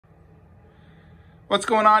What's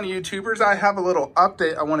going on, YouTubers? I have a little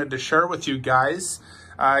update I wanted to share with you guys.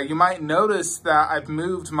 You might notice that I've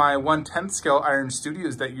moved my 1/10 scale Iron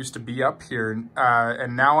Studios that used to be up here,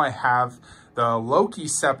 and now I have the Loki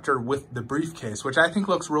scepter with the briefcase, which I think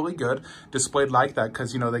looks really good displayed like that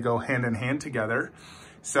because, you know, they go hand in hand together.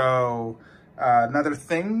 So another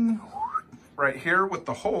thing right here with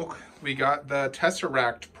the Hulk, we got the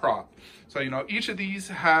Tesseract prop. So, you know, each of these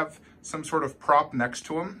have some sort of prop next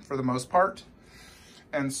to them for the most part.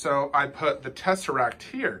 And so I put the Tesseract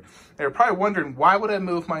here. They're probably wondering, why would I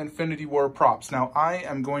move my Infinity War props? Now, I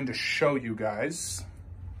am going to show you guys.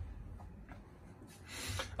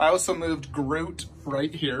 I also moved Groot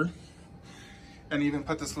right here. And even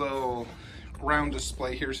put this little ground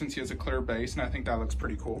display here since he has a clear base. And I think that looks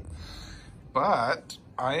pretty cool. But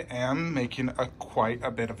I am making quite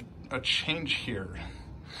a bit of a change here.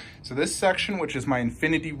 So this section, which is my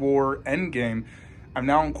Infinity War Endgame, I'm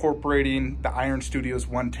now incorporating the Iron Studios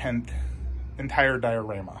 1/10 entire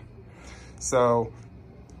diorama. So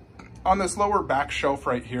on this lower back shelf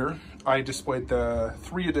right here, I displayed the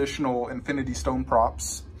 3 additional Infinity Stone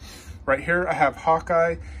props. Right here, I have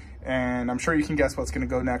Hawkeye, and I'm sure you can guess what's gonna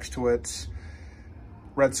go next to it.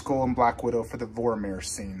 Red Skull and Black Widow for the Vormir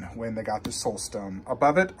scene when they got the Soul Stone.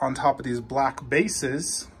 Above it, on top of these black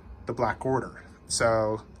bases, the Black Order.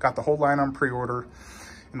 So got the whole line on pre-order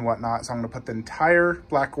and whatnot. So I'm gonna put the entire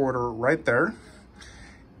Black Order right there.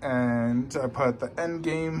 And I put the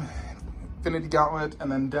Endgame Infinity Gauntlet, and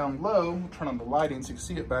then down low, turn on the lighting so you can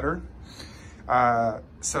see it better.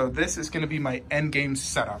 So this is gonna be my Endgame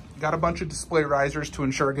setup. Got a bunch of display risers to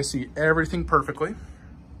ensure I can see everything perfectly.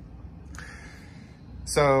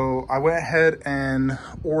 So I went ahead and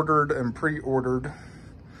ordered and pre-ordered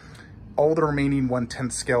all the remaining 1/10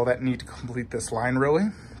 scale that need to complete this line,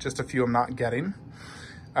 really. Just a few I'm not getting.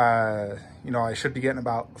 You know, I should be getting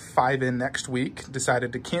about 5 in next week.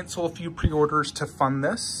 Decided to cancel a few pre-orders to fund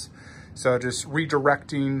this. So just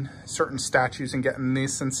redirecting certain statues and getting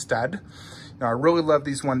these instead. You know, I really love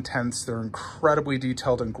these 1/10s. They're incredibly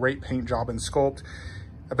detailed and great paint job and sculpt.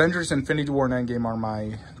 Avengers: Infinity War and Endgame are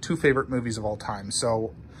my 2 favorite movies of all time.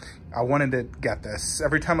 So I wanted to get this.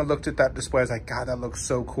 Every time I looked at that display, I was like, God, that looks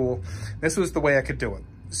so cool. This was the way I could do it.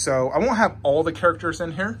 So I won't have all the characters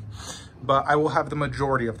in here, but I will have the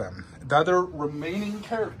majority of them. The other remaining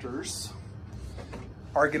characters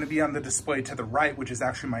are gonna be on the display to the right, which is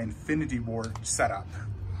actually my Infinity War setup.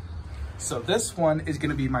 So this one is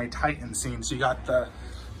gonna be my Titan scene. So you got the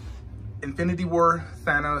Infinity War,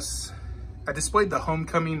 Thanos. I displayed the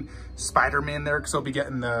Homecoming Spider-Man there because I'll be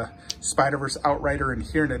getting the Spider-Verse Outrider in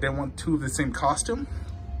here, and I didn't want 2 of the same costume.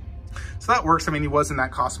 So that works. I mean, he was in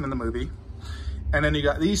that costume in the movie. And then you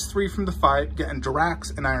got these 3 from the fight, getting Drax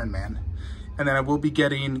and Iron Man. And then I will be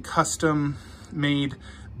getting custom made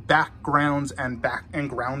backgrounds and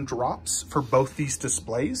ground drops for both these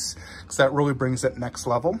displays, because that really brings it next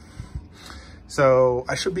level. So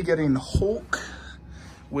I should be getting Hulk,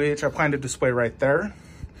 which I plan to display right there.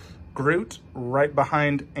 Groot right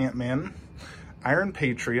behind Ant-Man. Iron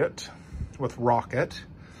Patriot with Rocket.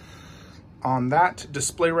 On that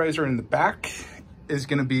display riser in the back is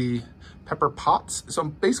gonna be Pepper Potts. So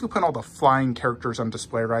I'm basically putting all the flying characters on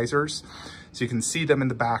display risers so you can see them in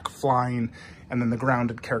the back flying, and then the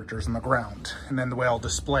grounded characters on the ground. And then the way I'll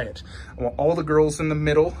display it, I want all the girls in the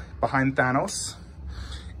middle behind Thanos.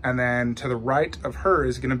 And then to the right of her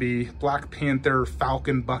is gonna be Black Panther,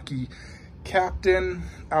 Falcon, Bucky, Captain,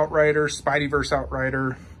 Outrider, Spideyverse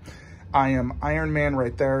Outrider. I am Iron Man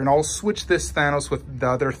right there. And I'll switch this Thanos with the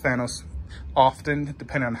other Thanos often,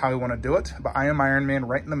 depending on how you want to do it. But I am Iron Man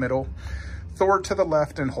right in the middle. Thor to the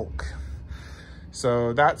left, and Hulk.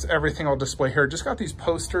 So that's everything I'll display here. Just got these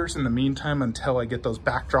posters in the meantime until I get those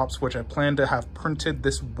backdrops, which I plan to have printed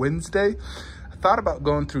this Wednesday. I thought about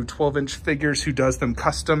going through 12-inch figures who does them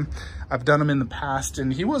custom. I've done them in the past,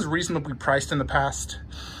 and he was reasonably priced in the past.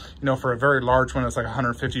 You know, for a very large one, it's like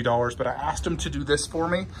 $150, but I asked him to do this for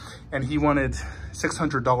me, and he wanted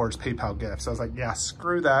 $600 PayPal gift. So I was like, yeah,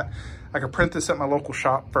 screw that. I could print this at my local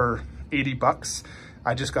shop for 80 bucks.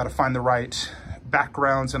 I just got to find the right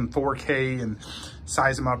backgrounds in 4K and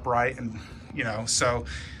size them up right. And, you know, so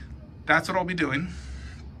that's what I'll be doing.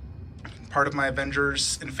 Part of my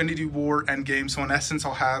Avengers Infinity War Endgame. So in essence,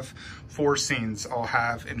 I'll have 4 scenes. I'll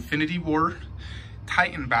have Infinity War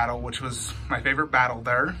Titan battle, which was my favorite battle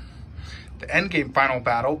there. The Endgame final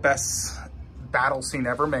battle, best battle scene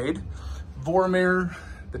ever made. Vormir,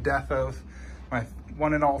 the death of my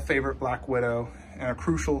one and all favorite Black Widow, and a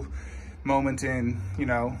crucial moment in, you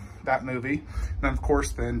know, that movie. And then of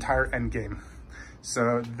course the entire Endgame.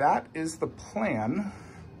 So that is the plan.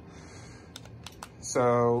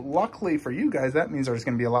 So luckily for you guys, that means there's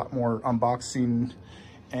going to be a lot more unboxing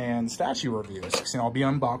and statue reviews. So, I'll be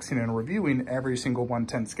unboxing and reviewing every single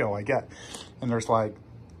 1/10 scale I get. And there's like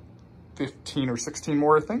 15 or 16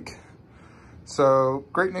 more, I think. So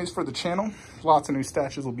great news for the channel. Lots of new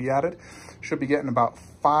statues will be added. Should be getting about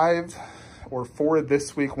 5 or 4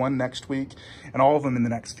 this week, 1 next week, and all of them in the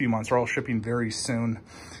next few months. They're all shipping very soon.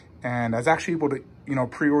 And I was actually able to,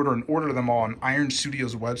 pre-order and order them all on Iron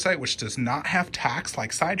Studios website, which does not have tax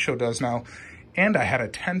like Sideshow does now. And I had a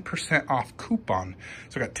 10% off coupon.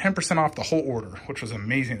 So I got 10% off the whole order, which was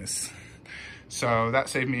amazing. So that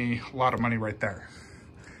saved me a lot of money right there.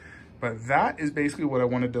 But that is basically what I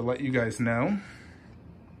wanted to let you guys know.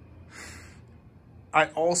 I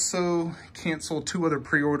also canceled 2 other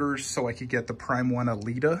pre-orders so I could get the Prime 1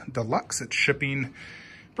 Alita Deluxe. It's shipping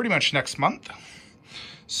pretty much next month.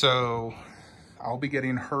 So I'll be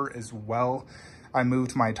getting her as well. I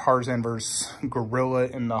moved my Tarzan vs. Gorilla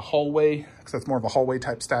in the hallway because that's more of a hallway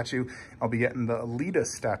type statue. I'll be getting the Alita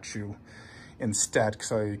statue instead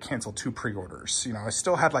because I canceled 2 pre-orders. I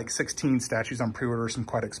still had like 16 statues on pre-order, some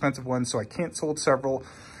quite expensive ones, so I canceled several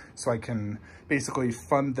so I can basically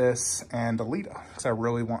fund this and Alita because I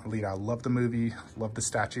really want Alita. I love the movie, love the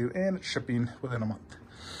statue, and it's shipping within a month.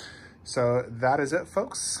 So that is it,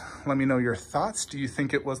 folks. Let me know your thoughts. Do you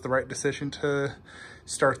think it was the right decision to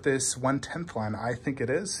start this 1/10 line? I think it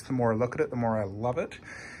is. The more I look at it, the more I love it.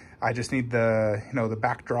 I just need the, the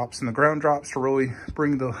backdrops and the ground drops to really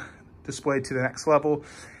bring the display to the next level,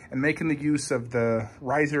 and making the use of the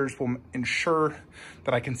risers will ensure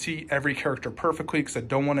that I can see every character perfectly because I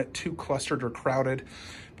don't want it too clustered or crowded.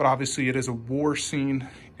 But obviously it is a war scene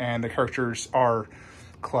and the characters are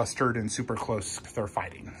clustered and super close because they're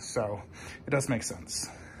fighting. So it does make sense.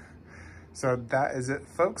 So that is it,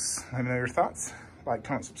 folks. Let me know your thoughts. Like,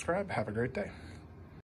 comment, subscribe. Have a great day.